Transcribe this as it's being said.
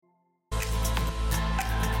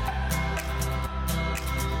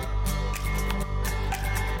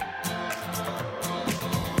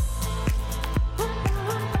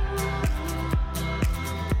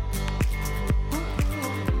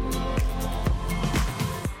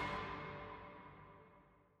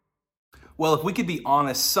Well, if we could be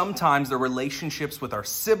honest, sometimes the relationships with our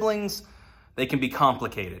siblings, they can be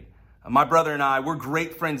complicated. My brother and I, we're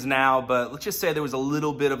great friends now, but let's just say there was a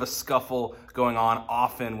little bit of a scuffle going on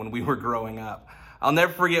often when we were growing up. I'll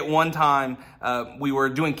never forget one time we were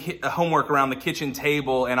doing homework around the kitchen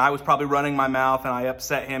table, and I was probably running my mouth and I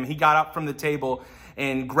upset him. He got up from the table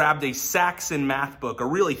and grabbed a Saxon math book, a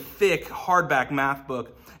really thick hardback math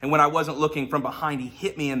book. And when I wasn't looking from behind, he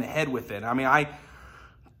hit me in the head with it. I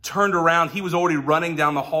turned around. He was already running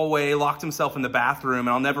down the hallway, locked himself in the bathroom. And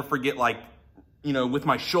I'll never forget, with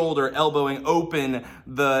my shoulder elbowing open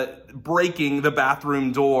breaking the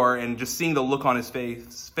bathroom door and just seeing the look on his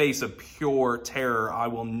face of pure terror. I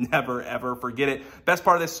will never, ever forget it. Best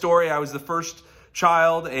part of this story, I was the first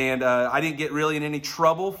child, and I didn't get really in any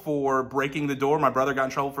trouble for breaking the door. My brother got in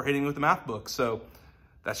trouble for hitting me with the math book. So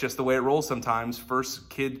that's just the way it rolls sometimes. First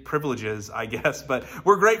kid privileges, I guess. But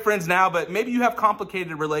we're great friends now, but maybe you have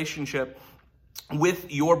complicated relationship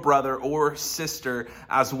with your brother or sister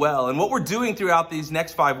as well. And what we're doing throughout these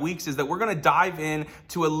next 5 weeks is that we're going to dive in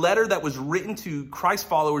to a letter that was written to Christ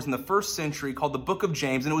followers in the first century called the Book of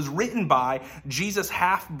James. And it was written by Jesus'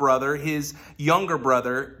 half-brother, his younger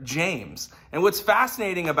brother, James. And what's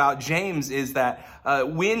fascinating about James is that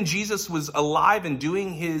when Jesus was alive and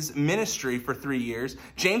doing his ministry for 3 years,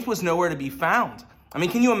 James was nowhere to be found.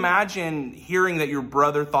 Can you imagine hearing that your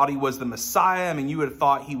brother thought he was the Messiah? You would have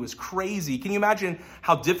thought he was crazy. Can you imagine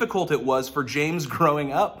how difficult it was for James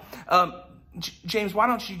growing up? James,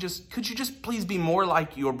 could you just please be more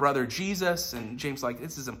like your brother Jesus? And James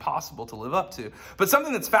this is impossible to live up to. But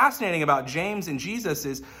something that's fascinating about James and Jesus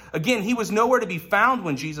is, again, he was nowhere to be found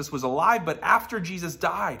when Jesus was alive, but after Jesus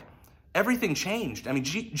died, everything changed.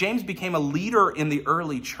 James became a leader in the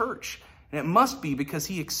early church. And it must be because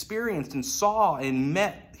he experienced and saw and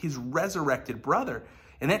met his resurrected brother.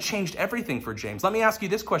 And that changed everything for James. Let me ask you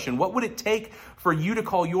this question. What would it take for you to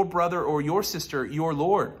call your brother or your sister your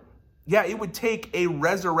Lord? Yeah, it would take a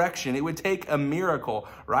resurrection. It would take a miracle,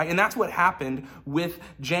 right? And that's what happened with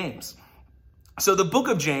James. So the book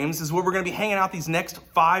of James is where we're going to be hanging out these next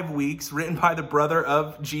 5 weeks, written by the brother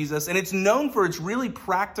of Jesus. And it's known for its really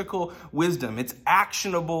practical wisdom. It's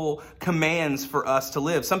actionable commands for us to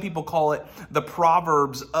live. Some people call it the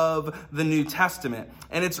Proverbs of the New Testament.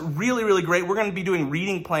 And it's really, really great. We're going to be doing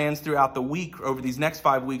reading plans throughout the week, over these next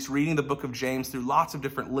 5 weeks, reading the book of James through lots of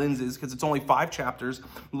different lenses because it's only 5 chapters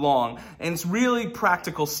long. And it's really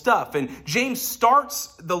practical stuff. And James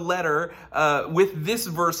starts the letter with this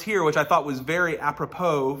verse here, which I thought was very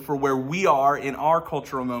apropos for where we are in our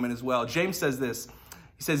cultural moment as well. James says this.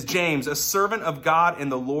 He says, James, a servant of God and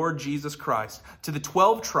the Lord Jesus Christ, to the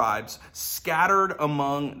 12 tribes scattered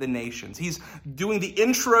among the nations. He's doing the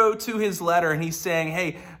intro to his letter, and he's saying,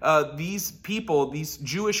 hey, these people, these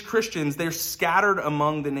Jewish Christians, they're scattered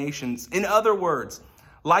among the nations. In other words,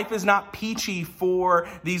 life is not peachy for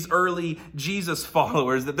these early Jesus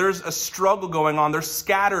followers, that there's a struggle going on. They're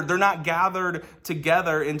scattered. They're not gathered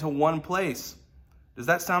together into one place. Does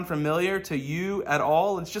that sound familiar to you at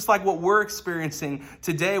all? It's just like what we're experiencing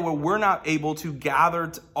today, where we're not able to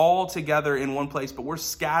gather all together in one place, but we're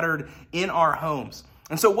scattered in our homes.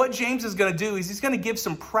 And so what James is going to do is he's going to give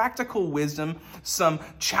some practical wisdom, some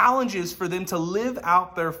challenges for them to live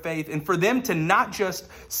out their faith, and for them to not just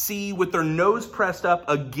see with their nose pressed up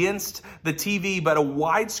against the TV, but a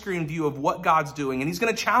widescreen view of what God's doing. And he's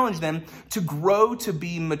going to challenge them to grow to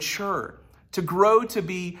be mature, to grow to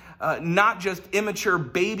be not just immature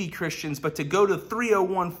baby Christians, but to go to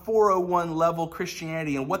 301, 401 level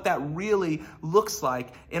Christianity. And what that really looks like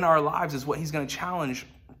in our lives is what he's going to challenge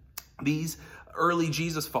these early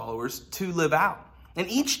Jesus followers to live out. In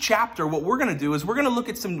each chapter, what we're going to do is we're going to look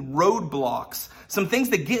at some roadblocks, some things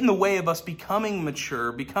that get in the way of us becoming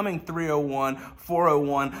mature, becoming 301,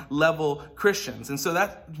 401 level Christians. And so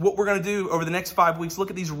that's what we're going to do over the next 5 weeks, look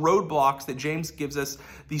at these roadblocks that James gives us,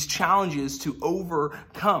 these challenges to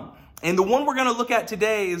overcome. And the one we're going to look at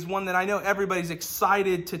today is one that I know everybody's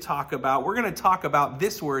excited to talk about. We're going to talk about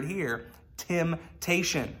this word here,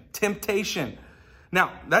 temptation. Temptation.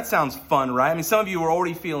 Now, that sounds fun, right? Some of you are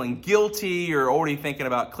already feeling guilty. You're already thinking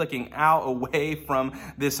about clicking out away from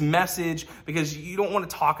this message because you don't want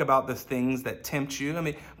to talk about the things that tempt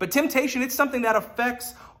you. But temptation, it's something that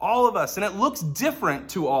affects all of us, and it looks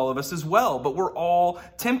different to all of us as well, but we're all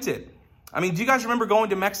tempted. Do you guys remember going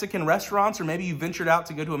to Mexican restaurants, or maybe you ventured out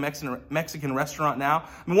to go to a Mexican restaurant now?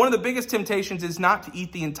 One of the biggest temptations is not to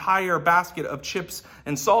eat the entire basket of chips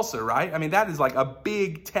and salsa, right? That is like a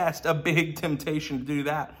big test, a big temptation to do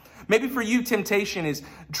that. Maybe for you, temptation is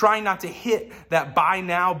trying not to hit that buy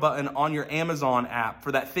now button on your Amazon app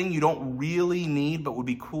for that thing you don't really need but would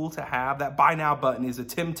be cool to have. That buy now button is a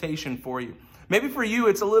temptation for you. Maybe for you,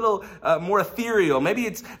 it's a little more ethereal. Maybe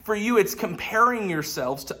for you, it's comparing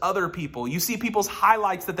yourselves to other people. You see people's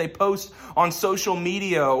highlights that they post on social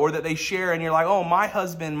media or that they share, and you're like, oh, my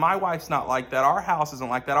husband, my wife's not like that. Our house isn't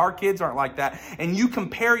like that. Our kids aren't like that. And you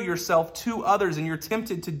compare yourself to others, and you're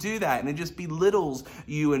tempted to do that, and it just belittles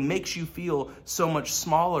you and makes you feel so much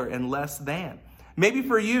smaller and less than. Maybe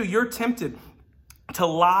for you, you're tempted to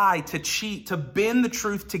lie, to cheat, to bend the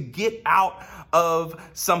truth, to get out of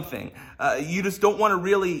something. You just don't want to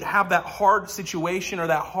really have that hard situation or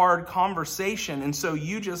that hard conversation. And so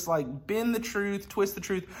you just like bend the truth, twist the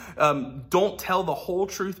truth. Don't tell the whole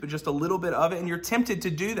truth, but just a little bit of it. And you're tempted to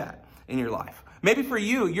do that in your life. Maybe for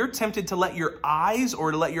you, you're tempted to let your eyes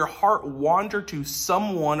or to let your heart wander to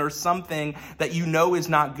someone or something that you know is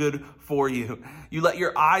not good for you. You let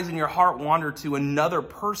your eyes and your heart wander to another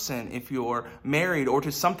person if you're married, or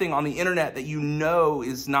to something on the internet that you know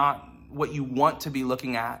is not what you want to be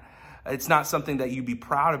looking at. It's not something that you'd be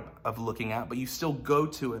proud of looking at, but you still go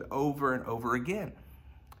to it over and over again.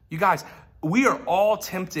 You guys, we are all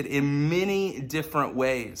tempted in many different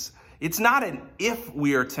ways. It's not an if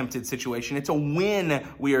we are tempted situation. It's a when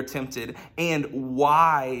we are tempted, and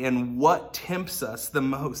why and what tempts us the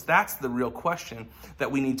most. That's the real question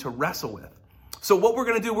that we need to wrestle with. So what we're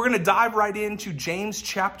going to do, we're going to dive right into James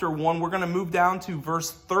chapter 1. We're going to move down to verse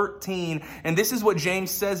 13. And this is what James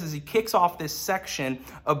says as he kicks off this section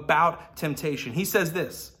about temptation. He says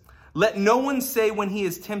this: "Let no one say when he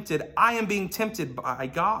is tempted, I am being tempted by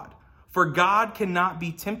God. For God cannot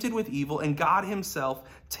be tempted with evil, and God himself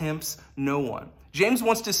tempts no one." James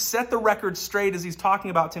wants to set the record straight as he's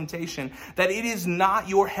talking about temptation, that it is not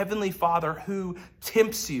your heavenly Father who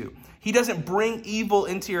tempts you. He doesn't bring evil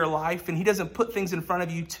into your life, and he doesn't put things in front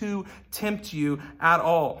of you to tempt you at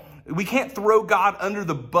all. We can't throw God under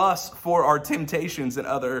the bus for our temptations, in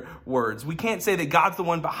other words. We can't say that God's the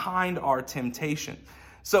one behind our temptation.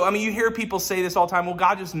 So, you hear people say this all the time, well,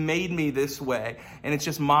 God just made me this way, and it's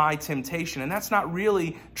just my temptation. And that's not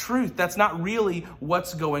really truth. That's not really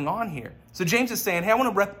what's going on here. So James is saying, hey, I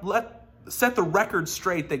want to set the record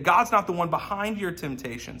straight that God's not the one behind your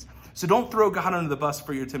temptations. So don't throw God under the bus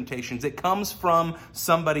for your temptations. It comes from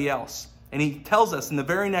somebody else. And he tells us in the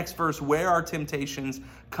very next verse where our temptations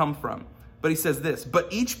come from. But he says this: "But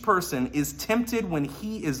each person is tempted when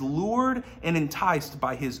he is lured and enticed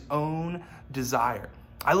by his own desire."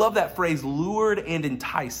 I love that phrase, lured and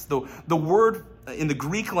enticed. The word in the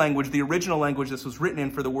Greek language, the original language this was written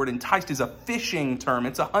in for the word enticed, is a fishing term.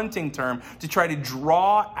 It's a hunting term to try to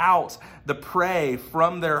draw out the prey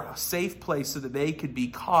from their safe place so that they could be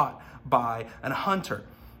caught by a hunter.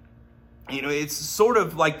 It's sort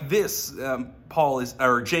of like this,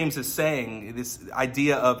 James is saying, this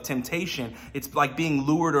idea of temptation. It's like being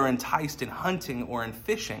lured or enticed in hunting or in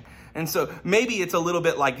fishing. And so maybe it's a little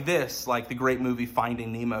bit like this, like the great movie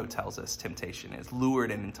Finding Nemo tells us temptation is: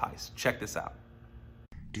 lured and enticed. Check this out.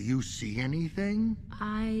 Do you see anything?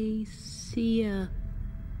 I see a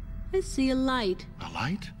light. A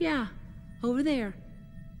light? Yeah, over there.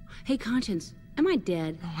 Hey, Conscience, am I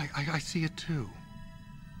dead? No, I see it too.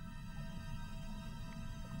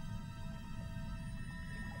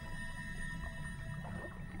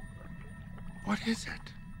 What is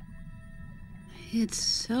it? It's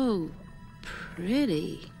so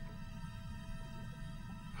pretty.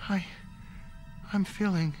 I'm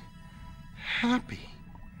feeling happy,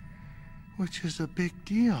 which is a big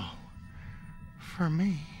deal for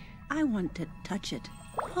me. I want to touch it.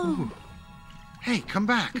 Ooh. Hey, come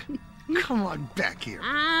back. Come on back here.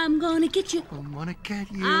 I'm gonna get you. I'm gonna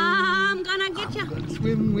get you. I'm gonna get you. I'm gonna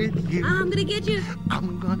swim with you. I'm gonna get you.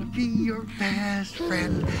 I'm gonna be your best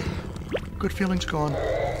friend. Good feelings gone.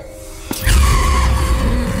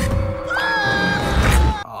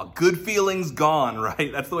 Good feelings gone,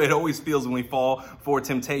 right? That's the way it always feels when we fall for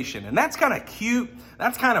temptation. And that's kind of cute.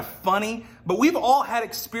 That's kind of funny. But we've all had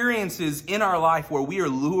experiences in our life where we are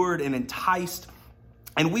lured and enticed,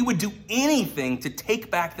 and we would do anything to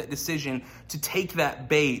take back that decision, to take that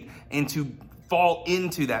bait, and to fall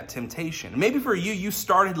into that temptation. Maybe for you, you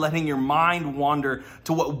started letting your mind wander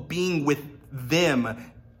to what being with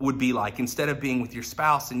them would be like instead of being with your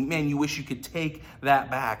spouse, and man, you wish you could take that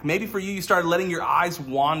back. Maybe for you, you started letting your eyes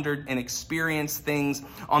wander and experience things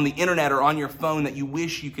on the internet or on your phone that you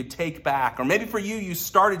wish you could take back. Or maybe for you, you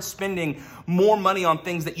started spending more money on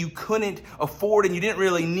things that you couldn't afford and you didn't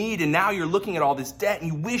really need, and now you're looking at all this debt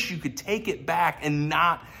and you wish you could take it back and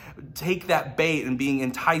not take that bait and being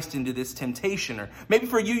enticed into this temptation. Or maybe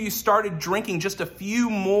for you, you started drinking just a few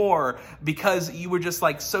more because you were just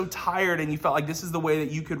like so tired and you felt like this is the way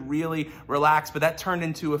that you could really relax, but that turned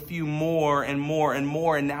into a few more and more and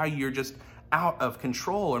more, and now you're just out of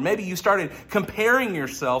control. Or maybe you started comparing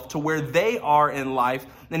yourself to where they are in life,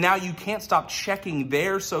 and now you can't stop checking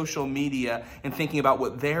their social media and thinking about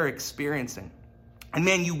what they're experiencing. And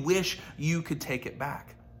man, you wish you could take it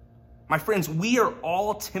back. My friends, we are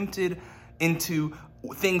all tempted into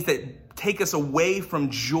things that take us away from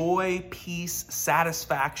joy, peace,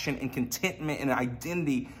 satisfaction, and contentment and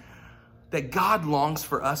identity that God longs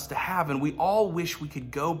for us to have. And we all wish we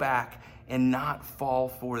could go back and not fall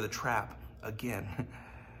for the trap again.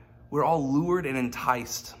 We're all lured and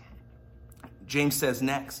enticed. James says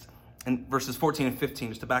next, in verses 14 and 15,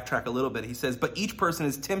 just to backtrack a little bit, he says, "But each person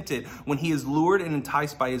is tempted when he is lured and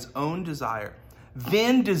enticed by his own desire.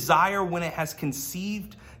 Then desire, when it has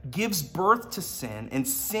conceived, gives birth to sin, and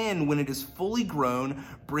sin, when it is fully grown,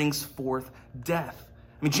 brings forth death."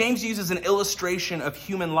 I mean, James uses an illustration of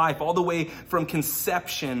human life all the way from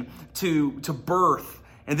conception to birth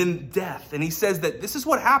and then death. And he says that this is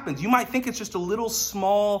what happens. You might think it's just a little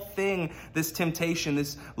small thing, this temptation,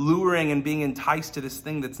 this luring and being enticed to this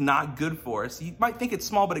thing that's not good for us. You might think it's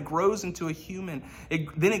small, but it grows into a human.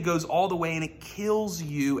 Then it goes all the way and it kills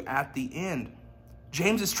you at the end.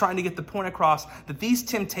 James is trying to get the point across that these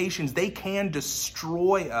temptations, they can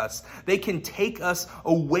destroy us. They can take us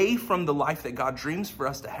away from the life that God dreams for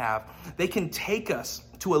us to have. They can take us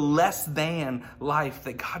to a less than life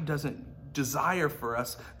that God doesn't desire for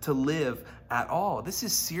us to live at all. This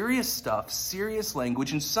is serious stuff, serious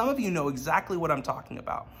language, and some of you know exactly what I'm talking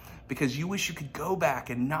about because you wish you could go back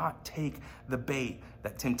and not take the bait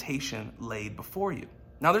that temptation laid before you.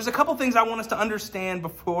 Now, there's a couple things I want us to understand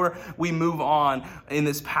before we move on in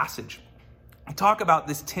this passage. We talk about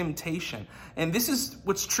this temptation, and this is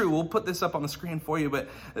what's true. We'll put this up on the screen for you, but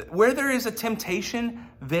where there is a temptation,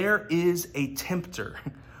 there is a tempter.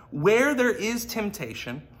 Where there is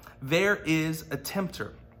temptation, there is a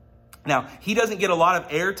tempter. Now, he doesn't get a lot of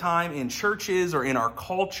airtime in churches or in our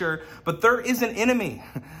culture, but there is an enemy.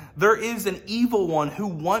 There is an evil one who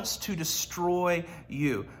wants to destroy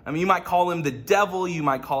you. I mean, you might call him the devil. You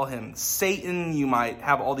might call him Satan. You might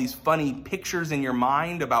have all these funny pictures in your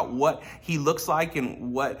mind about what he looks like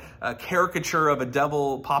and what caricature of a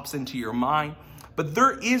devil pops into your mind. But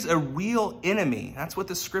there is a real enemy. That's what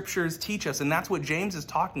the scriptures teach us, and that's what James is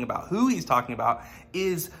talking about. Who he's talking about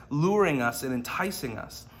is luring us and enticing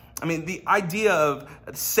us. I mean, the idea of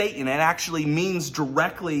Satan, it actually means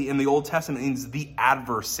directly in the Old Testament, means the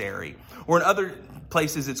adversary. Or in other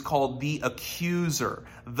places, it's called the accuser.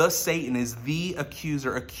 The Satan is the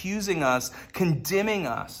accuser, accusing us, condemning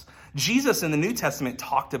us. Jesus in the New Testament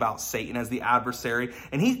talked about Satan as the adversary,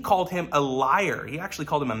 and he called him a liar. He actually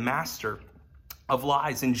called him a master of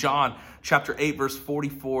lies. In John chapter 8, verse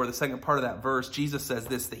 44, the second part of that verse, Jesus says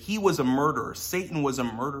this, that he was a murderer. Satan was a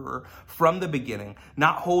murderer from the beginning,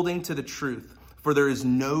 not holding to the truth, for there is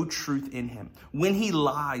no truth in him. When he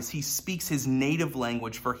lies, he speaks his native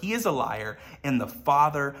language, for he is a liar and the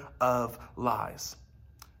father of lies.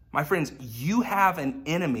 My friends, you have an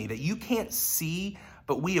enemy that you can't see,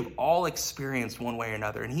 but we have all experienced one way or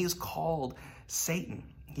another, and he is called Satan.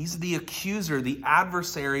 He's the accuser, the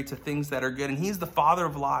adversary to things that are good, and he's the father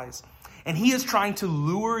of lies. And he is trying to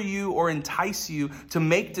lure you or entice you to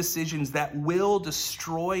make decisions that will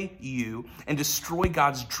destroy you and destroy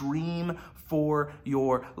God's dream for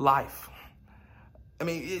your life. I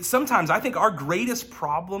mean, sometimes I think our greatest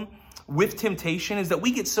problem with temptation is that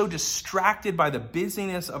we get so distracted by the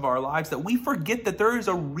busyness of our lives that we forget that there is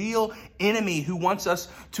a real enemy who wants us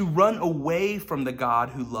to run away from the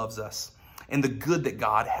God who loves us and the good that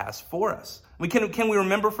God has for us. Can we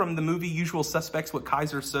remember from the movie Usual Suspects what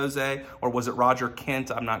Kaiser Soze, or was it Roger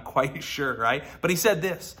Kent? I'm not quite sure, right? But he said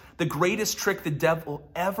this, the greatest trick the devil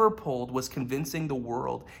ever pulled was convincing the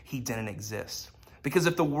world he didn't exist. Because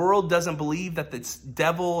if the world doesn't believe that this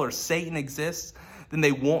devil or Satan exists, then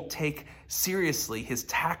they won't take seriously his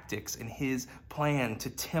tactics and his plan to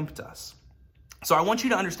tempt us. So I want you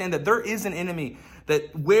to understand that there is an enemy,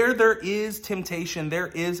 that where there is temptation, there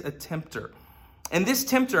is a tempter. And this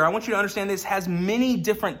tempter, I want you to understand this, has many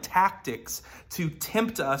different tactics to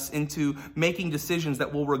tempt us into making decisions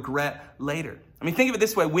that we'll regret later. I mean, think of it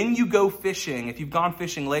this way. When you go fishing, if you've gone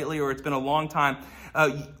fishing lately or it's been a long time,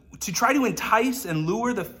 to try to entice and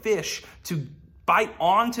lure the fish to bite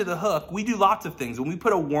onto the hook, we do lots of things. When we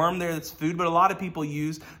put a worm there, that's food, but a lot of people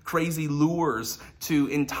use crazy lures to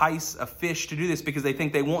entice a fish to do this because they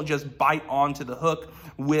think they won't just bite onto the hook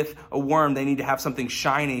with a worm. They need to have something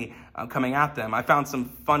shiny coming at them. I found some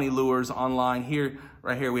funny lures online.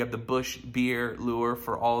 Right here, we have the Bush beer lure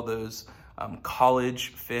for all those college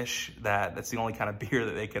fish. That's the only kind of beer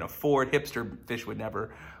that they can afford. Hipster fish would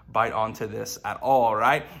never bite onto this at all,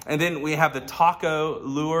 right? And then we have the taco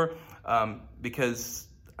lure because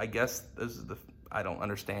I guess I don't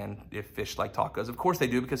understand if fish like tacos. Of course they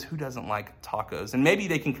do, because who doesn't like tacos? And maybe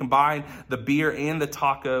they can combine the beer and the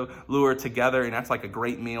taco lure together, and that's like a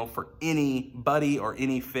great meal for anybody or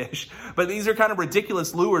any fish. But these are kind of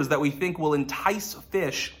ridiculous lures that we think will entice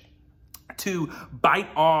fish to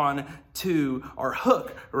bite on to our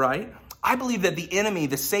hook, right? I believe that the enemy,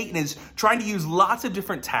 the Satan, is trying to use lots of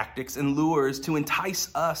different tactics and lures to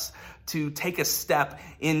entice us to take a step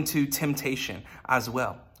into temptation as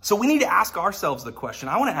well. So we need to ask ourselves the question.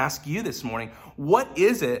 I want to ask you this morning, what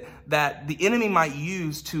is it that the enemy might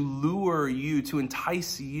use to lure you, to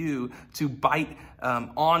entice you to bite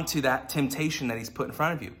onto that temptation that he's put in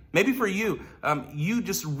front of you? Maybe for you, you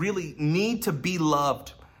just really need to be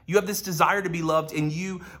loved. You have this desire to be loved, and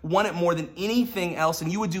you want it more than anything else,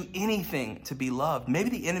 and you would do anything to be loved. Maybe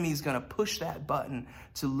the enemy is going to push that button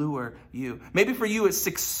to lure you. Maybe for you it's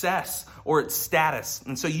success or it's status.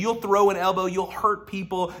 And so you'll throw an elbow, you'll hurt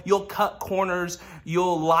people, you'll cut corners,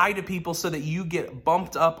 you'll lie to people so that you get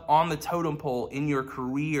bumped up on the totem pole in your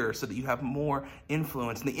career so that you have more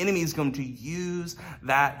influence. And the enemy is going to use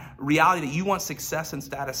that reality that you want success and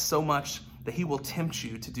status so much that he will tempt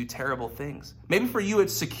you to do terrible things. Maybe for you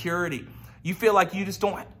it's security. You feel like you just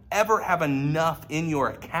don't ever have enough in your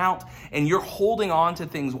account, and you're holding on to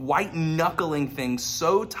things, white knuckling things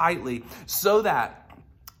so tightly so that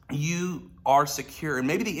you are secure. And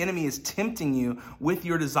maybe the enemy is tempting you with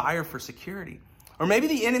your desire for security. Or maybe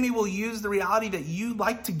the enemy will use the reality that you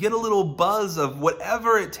like to get a little buzz of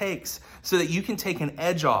whatever it takes so that you can take an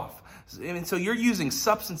edge off. And so you're using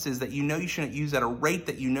substances that you know you shouldn't use at a rate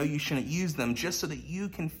that you know you shouldn't use them just so that you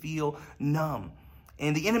can feel numb.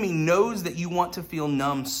 And the enemy knows that you want to feel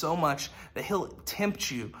numb so much that he'll tempt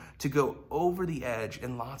you to go over the edge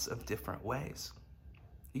in lots of different ways.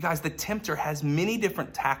 You guys, the tempter has many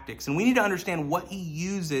different tactics, and we need to understand what he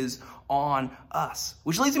uses on us.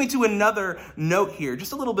 Which leads me to another note here,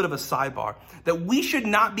 just a little bit of a sidebar, that we should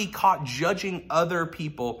not be caught judging other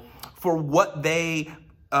people for what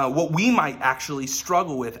we might actually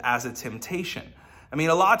struggle with as a temptation. I mean,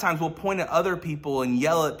 a lot of times we'll point at other people and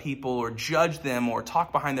yell at people or judge them or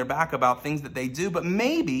talk behind their back about things that they do, but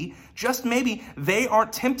maybe, just maybe, they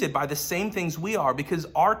aren't tempted by the same things we are, because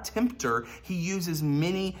our tempter, he uses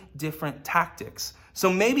many different tactics. So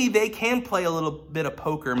maybe they can play a little bit of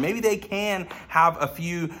poker. Maybe they can have a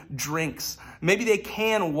few drinks. Maybe they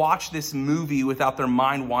can watch this movie without their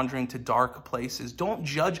mind wandering to dark places. Don't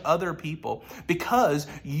judge other people, because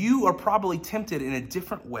you are probably tempted in a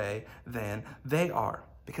different way than they are,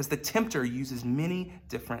 because the tempter uses many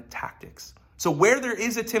different tactics. So where there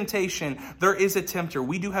is a temptation, there is a tempter.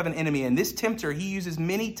 We do have an enemy, and this tempter, he uses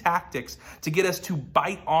many tactics to get us to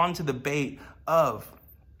bite onto the bait of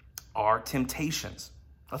our temptations.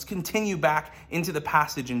 Let's continue back into the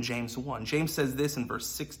passage in James 1. James says this in verse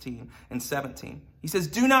 16 and 17. He says,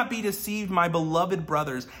 "Do not be deceived, my beloved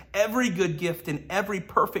brothers. Every good gift and every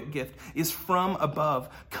perfect gift is from above,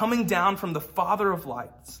 coming down from the Father of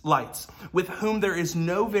lights, with whom there is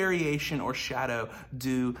no variation or shadow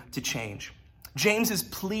due to change." James is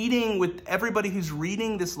pleading with everybody who's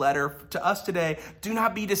reading this letter to us today, do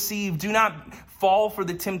not be deceived. Do not fall for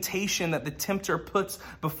the temptation that the tempter puts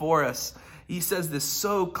before us. He says this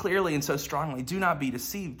so clearly and so strongly, do not be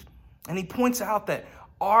deceived. And he points out that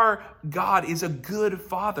our God is a good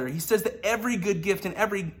Father. He says that every good gift and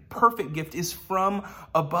every perfect gift is from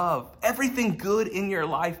above. Everything good in your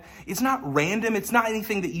life is not random. It's not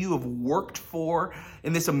anything that you have worked for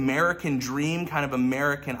in this American dream, kind of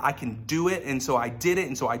American, I can do it, and so I did it,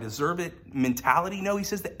 and so I deserve it mentality. No, he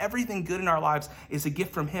says that everything good in our lives is a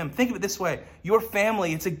gift from him. Think of it this way. Your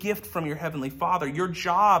family, it's a gift from your Heavenly Father. Your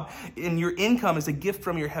job and your income is a gift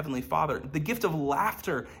from your Heavenly Father. The gift of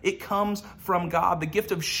laughter, it comes from God. The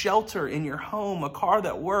gift of shelter in your home, a car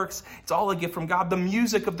that works, it's all a gift from God. The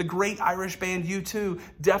music of the great Irish band U2,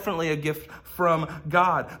 definitely a gift from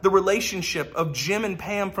God. The relationship of Jim and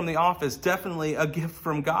Pam from The Office, definitely a gift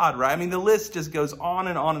from God, right? I mean, the list just goes on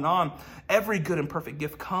and on and on. Every good and perfect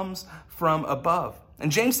gift comes from above.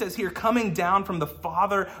 And James says here, coming down from the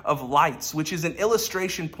Father of lights, which is an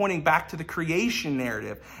illustration pointing back to the creation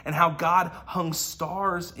narrative and how God hung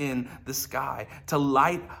stars in the sky to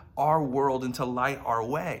light our world and to light our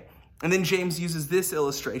way. And then James uses this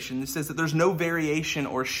illustration. He says that there's no variation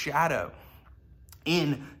or shadow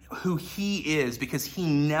in who he is because he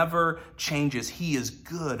never changes. He is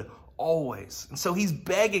good always. And so he's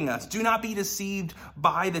begging us, do not be deceived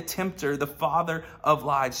by the tempter, the father of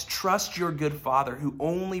lies. Trust your good father who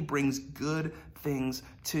only brings good things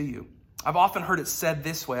to you. I've often heard it said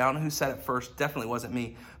this way. I don't know who said it first. Definitely wasn't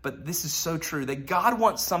me. But this is so true, that God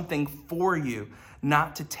wants something for you,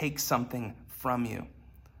 not to take something from you.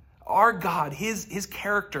 Our God, his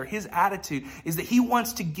character, his attitude is that he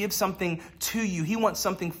wants to give something to you. He wants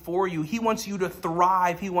something for you. He wants you to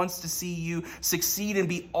thrive. He wants to see you succeed and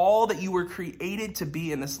be all that you were created to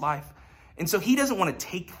be in this life. And so he doesn't want to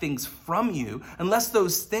take things from you unless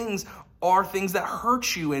those things are things that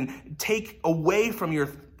hurt you and take away from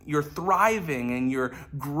your thriving and your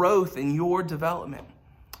growth and your development.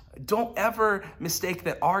 Don't ever mistake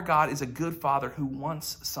that our God is a good father who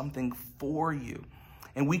wants something for you.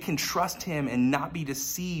 And we can trust him and not be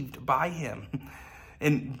deceived by him.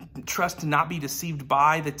 And trust to not be deceived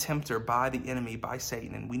by the tempter, by the enemy, by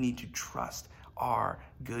Satan. And we need to trust our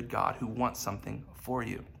good God who wants something for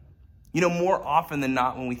you. You know, more often than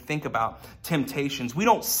not, when we think about temptations, we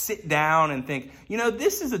don't sit down and think, you know,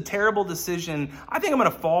 this is a terrible decision. I think I'm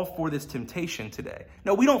going to fall for this temptation today.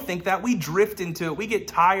 No, we don't think that. We drift into it. We get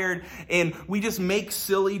tired and we just make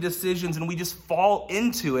silly decisions and we just fall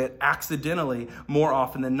into it accidentally more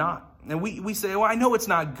often than not. And we say, well, I know it's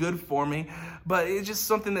not good for me, but it's just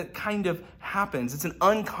something that kind of happens. It's an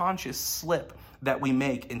unconscious slip that we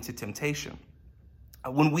make into temptation.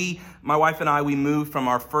 When my wife and I, we moved from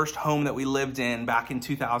our first home that we lived in back in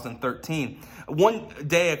 2013. One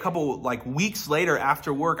day, a couple weeks later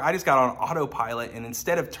after work, I just got on autopilot, and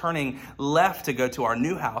instead of turning left to go to our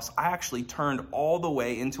new house, I actually turned all the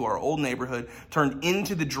way into our old neighborhood, turned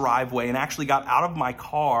into the driveway, and actually got out of my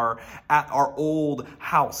car at our old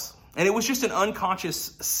house. And it was just an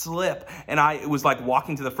unconscious slip. And I was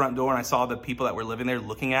walking to the front door, and I saw the people that were living there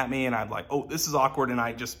looking at me, and I'm like, oh, this is awkward. And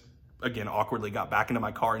I just again, awkwardly got back into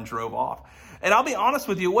my car and drove off. And I'll be honest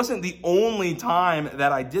with you, it wasn't the only time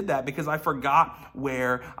that I did that because I forgot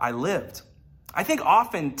where I lived. I think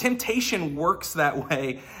often temptation works that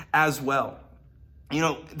way as well. You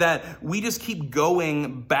know, that we just keep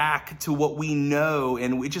going back to what we know,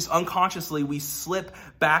 and we just unconsciously, we slip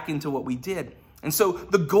back into what we did. And so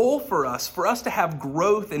the goal for us to have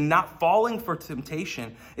growth and not falling for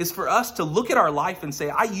temptation is for us to look at our life and say,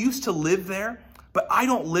 I used to live there, but I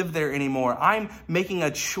don't live there anymore. I'm making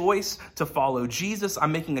a choice to follow Jesus.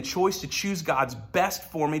 I'm making a choice to choose God's best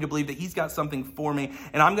for me, to believe that he's got something for me.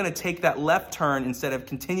 And I'm going to take that left turn instead of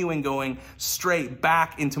continuing going straight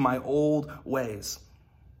back into my old ways.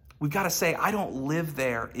 We've got to say, I don't live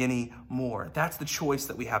there anymore. That's the choice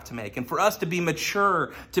that we have to make. And for us to be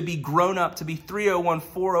mature, to be grown up, to be 301,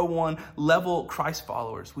 401 level Christ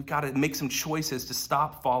followers, we've got to make some choices to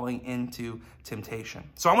stop falling into temptation.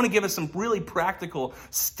 So I want to give us some really practical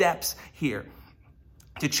steps here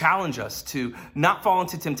to challenge us to not fall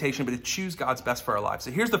into temptation, but to choose God's best for our lives.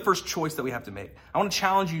 So here's the first choice that we have to make. I want to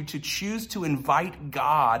challenge you to choose to invite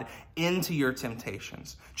God into your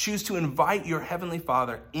temptations. Choose to invite your Heavenly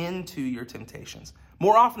Father into your temptations.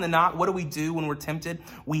 More often than not, what do we do when we're tempted?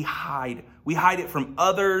 We hide. We hide it from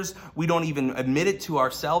others. We don't even admit it to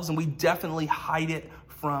ourselves, and we definitely hide it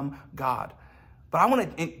from God. But I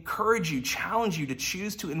want to encourage you, challenge you to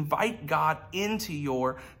choose to invite God into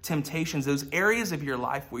your temptations, those areas of your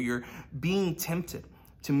life where you're being tempted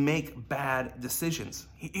to make bad decisions.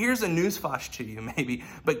 Here's a newsflash to you, maybe,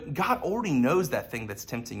 but God already knows that thing that's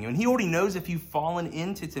tempting you, and he already knows if you've fallen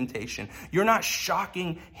into temptation. You're not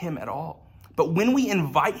shocking him at all. But when we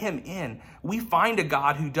invite him in, we find a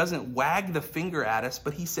God who doesn't wag the finger at us,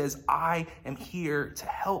 but he says, I am here to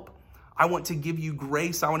help. I want to give you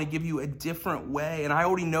grace. I want to give you a different way. And I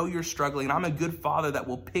already know you're struggling. And I'm a good father that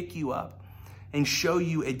will pick you up and show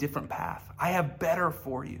you a different path. I have better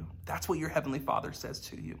for you. That's what your Heavenly Father says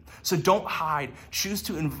to you. So don't hide. Choose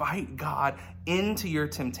to invite God into your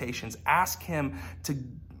temptations. Ask him to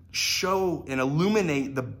show and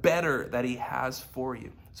illuminate the better that he has for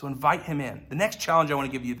you. So invite him in. The next challenge I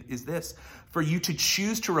want to give you is this: for you to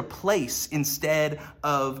choose to replace instead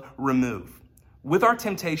of remove. With our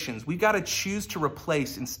temptations, we've got to choose to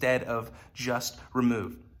replace instead of just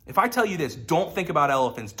remove. If I tell you this, don't think about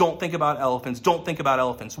elephants, don't think about elephants, don't think about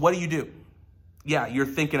elephants, what do? Yeah, you're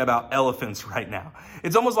thinking about elephants right now.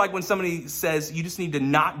 It's almost like when somebody says you just need to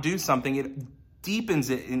not do something, it deepens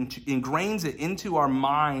it and ingrains it into our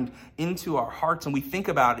mind, into our hearts, and we think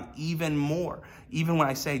about it even more, even when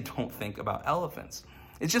I say don't think about elephants.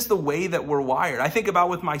 It's just the way that we're wired. I think about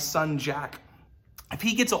with my son, Jack. If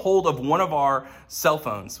he gets a hold of one of our cell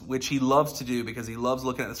phones, which he loves to do because he loves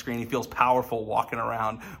looking at the screen, he feels powerful walking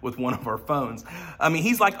around with one of our phones. I mean,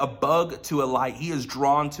 he's like a bug to a light. He is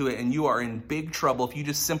drawn to it, and you are in big trouble if you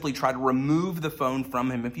just simply try to remove the phone from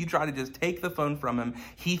him. If you try to just take the phone from him,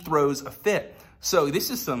 he throws a fit. So this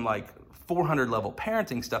is some like 400 level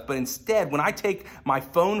parenting stuff. But instead, when I take my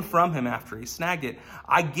phone from him after he snagged it,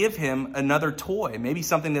 I give him another toy, maybe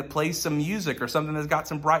something that plays some music or something that's got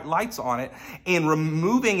some bright lights on it. And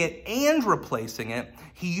removing it and replacing it,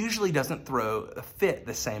 he usually doesn't throw a fit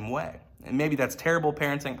the same way. And maybe that's terrible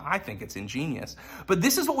parenting. I think it's ingenious. But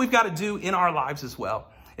this is what we've got to do in our lives as well.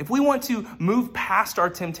 If we want to move past our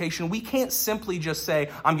temptation, we can't simply just say,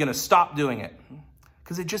 I'm going to stop doing it.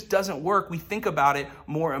 Because it just doesn't work. We think about it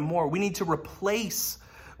more and more. We need to replace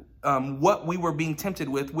what we were being tempted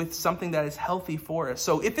with something that is healthy for us.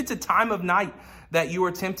 So if it's a time of night that you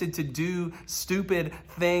are tempted to do stupid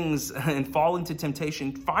things and fall into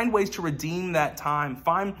temptation, find ways to redeem that time.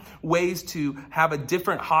 Find ways to have a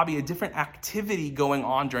different hobby, a different activity going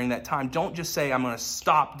on during that time. Don't just say, I'm going to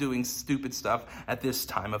stop doing stupid stuff at this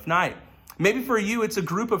time of night. Maybe for you, it's a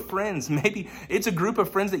group of friends. Maybe it's a group of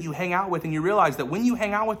friends that you hang out with and you realize that when you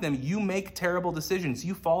hang out with them, you make terrible decisions.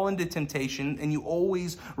 You fall into temptation and you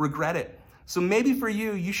always regret it. So maybe for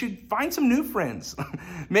you, you should find some new friends.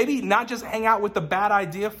 Maybe not just hang out with the bad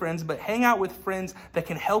idea friends, but hang out with friends that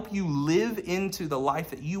can help you live into the life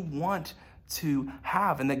that you want to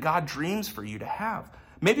have and that God dreams for you to have.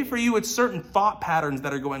 Maybe for you, it's certain thought patterns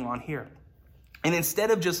that are going on here. And instead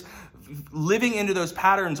of just living into those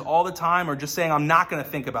patterns all the time or just saying, I'm not going to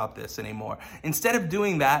think about this anymore. Instead of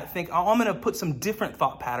doing that, think, oh, I'm going to put some different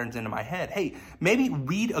thought patterns into my head. Hey, maybe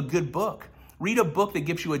read a good book. Read a book that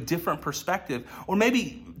gives you a different perspective. Or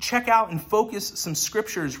maybe check out and focus some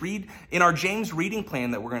scriptures. Read in our James reading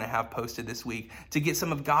plan that we're going to have posted this week to get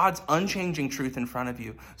some of God's unchanging truth in front of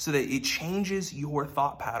you so that it changes your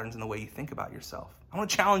thought patterns and the way you think about yourself. I want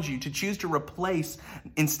to challenge you to choose to replace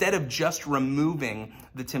instead of just removing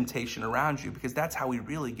the temptation around you, because that's how we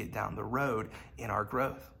really get down the road in our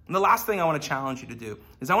growth. And the last thing I want to challenge you to do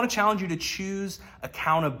is I want to challenge you to choose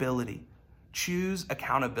accountability. Choose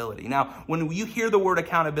accountability. Now, when you hear the word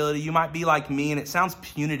accountability, you might be like me and it sounds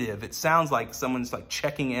punitive. It sounds like someone's like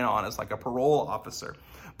checking in on us, like a parole officer.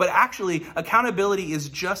 But actually, accountability is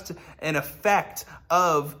just an effect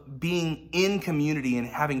of being in community and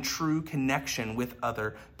having true connection with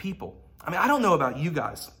other people. I mean, I don't know about you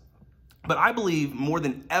guys, but I believe more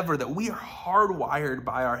than ever that we are hardwired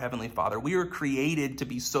by our Heavenly Father. We were created to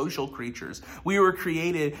be social creatures. We were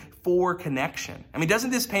created for connection. I mean, doesn't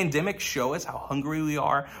this pandemic show us how hungry we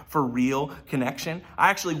are for real connection? I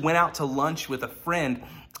actually went out to lunch with a friend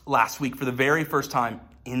last week for the very first time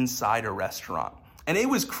inside a restaurant. And it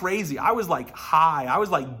was crazy. I was like high. I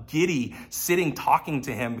was like giddy sitting talking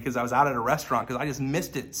to him because I was out at a restaurant because I just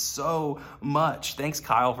missed it so much. Thanks,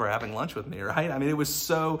 Kyle, for having lunch with me, right? I mean, it was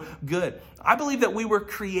so good. I believe that we were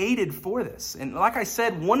created for this. And like I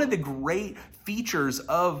said, one of the great features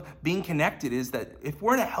of being connected is that if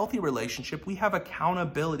we're in a healthy relationship, we have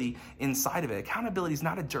accountability inside of it. Accountability is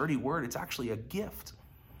not a dirty word. It's actually a gift.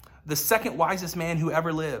 The second wisest man who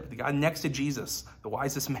ever lived, the guy next to Jesus, the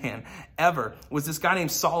wisest man ever, was this guy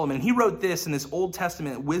named Solomon. He wrote this in this Old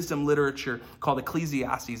Testament wisdom literature called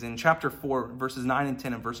Ecclesiastes. In chapter 4, verses 9 and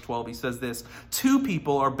 10 and verse 12, he says this: 2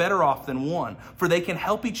 people are better off than one, for they can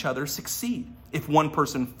help each other succeed. If one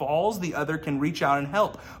person falls, the other can reach out and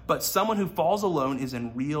help. But someone who falls alone is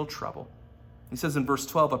in real trouble. He says in verse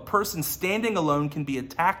 12, a person standing alone can be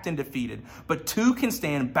attacked and defeated, but 2 can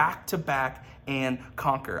stand back to back and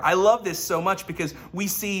conquer. I love this so much because we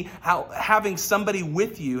see how having somebody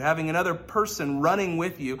with you, having another person running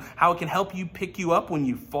with you, how it can help you pick you up when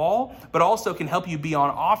you fall, but also can help you be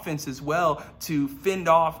on offense as well to fend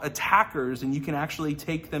off attackers, and you can actually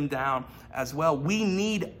take them down as well. We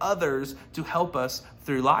need others to help us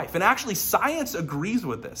through life. And actually, science agrees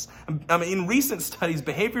with this. I mean, in recent studies,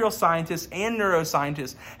 behavioral scientists and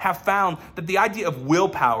neuroscientists have found that the idea of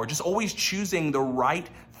willpower, just always choosing the right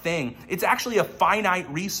thing, it's actually a finite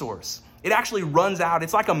resource. It actually runs out.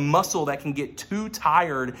 It's like a muscle that can get too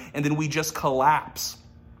tired and then we just collapse.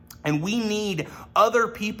 And we need other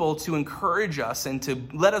people to encourage us and to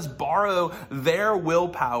let us borrow their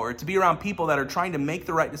willpower, to be around people that are trying to make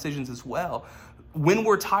the right decisions as well. when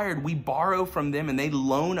we're tired, we borrow from them and they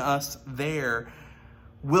loan us their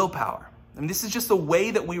willpower. I mean, this is just the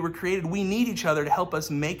way that we were created. We need each other to help us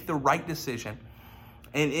make the right decision.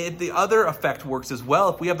 And the other effect works as well.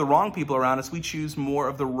 If we have the wrong people around us, we choose more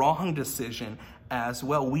of the wrong decision as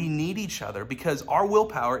well. We need each other because our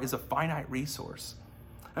willpower is a finite resource.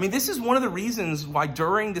 I mean, this is one of the reasons why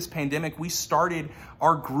during this pandemic, we started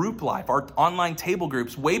our group life, our online table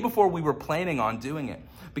groups, way before we were planning on doing it.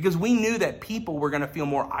 Because we knew that people were going to feel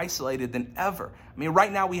more isolated than ever. I mean,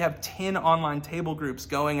 right now we have 10 online table groups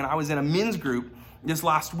going, and I was in a men's group this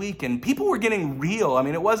last week, and people were getting real. I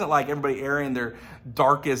mean, it wasn't like everybody airing their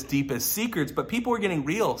darkest, deepest secrets, but people were getting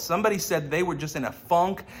real. Somebody said they were just in a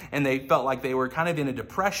funk and they felt like they were kind of in a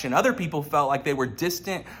depression. Other people felt like they were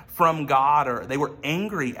distant from God or they were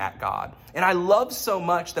angry at God. And I love so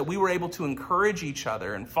much that we were able to encourage each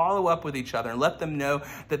other and follow up with each other and let them know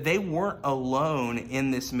that they weren't alone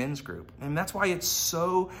in this men's group. And that's why it's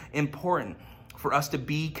so important for us to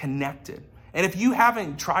be connected. And if you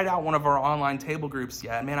haven't tried out one of our online table groups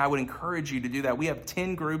yet, man, I would encourage you to do that. We have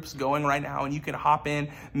 10 groups going right now, and you can hop in,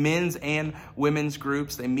 men's and women's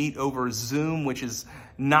groups. They meet over Zoom, which is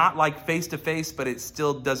not like face-to-face, but it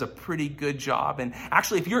still does a pretty good job. And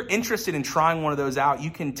actually, if you're interested in trying one of those out,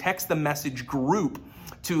 you can text the message GROUP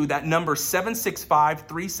to that number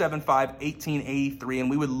 765-375-1883, and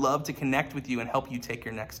we would love to connect with you and help you take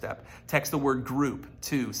your next step. Text the word GROUP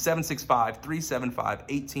to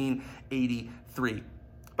 765-375-1883.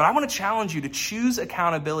 But I want to challenge you to choose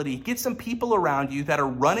accountability. Get some people around you that are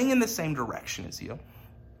running in the same direction as you,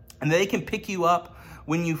 and they can pick you up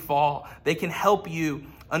when you fall. They can help you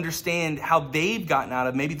understand how they've gotten out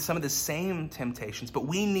of maybe some of the same temptations, but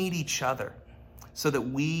we need each other so that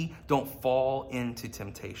we don't fall into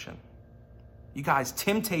temptation. You guys,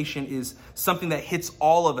 temptation is something that hits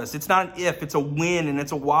all of us. It's not an if, it's a when, and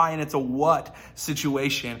it's a why, and it's a what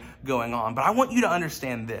situation going on. But I want you to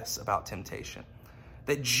understand this about temptation,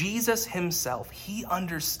 that Jesus himself, he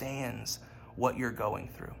understands what you're going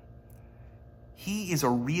through. He is a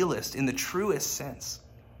realist in the truest sense.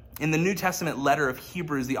 In the New Testament letter of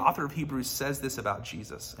Hebrews, the author of Hebrews says this about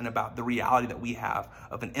Jesus and about the reality that we have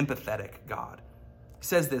of an empathetic God. He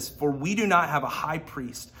says this, "For we do not have a high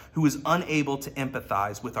priest who is unable to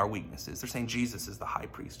empathize with our weaknesses." They're saying Jesus is the high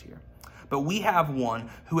priest here. "But we have one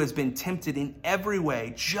who has been tempted in every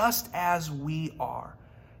way, just as we are,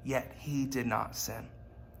 yet he did not sin."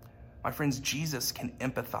 My friends, Jesus can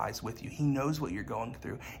empathize with you. He knows what you're going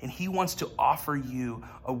through, and he wants to offer you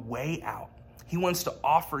a way out. He wants to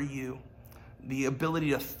offer you the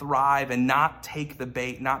ability to thrive and not take the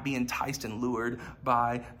bait, not be enticed and lured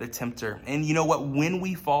by the tempter. And you know what? When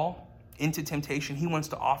we fall into temptation, he wants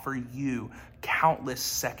to offer you countless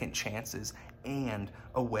second chances and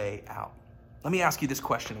a way out. Let me ask you this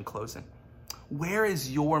question in closing. Where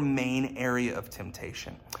is your main area of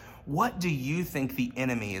temptation? What do you think the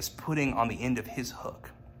enemy is putting on the end of his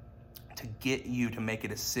hook to get you to make a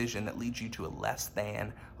decision that leads you to a less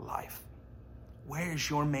than life? Where is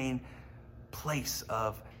your main place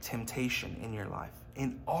of temptation in your life?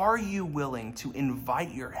 And are you willing to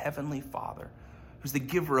invite your heavenly Father, who's the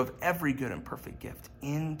giver of every good and perfect gift,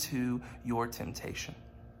 into your temptation?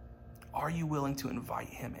 Are you willing to invite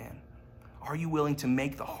him in? Are you willing to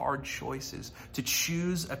make the hard choices, to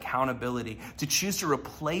choose accountability, to choose to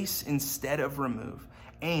replace instead of remove,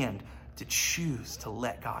 and to choose to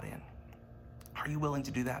let God in? Are you willing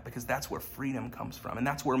to do that? Because that's where freedom comes from, and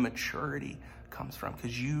that's where maturity comes from,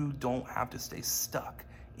 because you don't have to stay stuck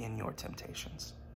in your temptations.